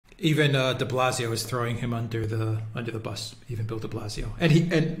Even de Blasio is throwing him under the bus. Even Bill de Blasio,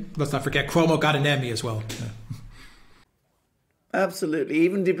 and let's not forget Cuomo got an Emmy as well. Yeah. Absolutely,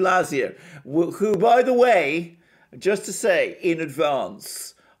 even de Blasio, who, by the way, just to say in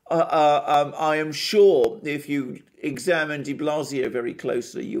advance, I am sure if you examine de Blasio very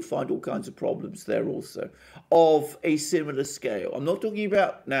closely, you'll find all kinds of problems there also of a similar scale. I'm not talking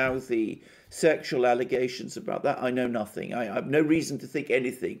about now the sexual allegations about that. I know nothing. I have no reason to think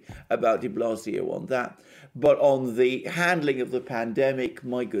anything about de Blasio on that. But on the handling of the pandemic,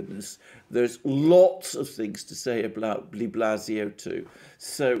 my goodness, there's lots of things to say about de Blasio too.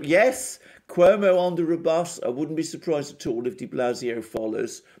 So yes, Cuomo under a bus. I wouldn't be surprised at all if de Blasio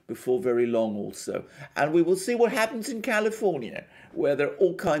follows before very long also. And we will see what happens in California, where there are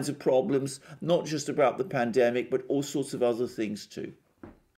all kinds of problems, not just about the pandemic, but all sorts of other things too.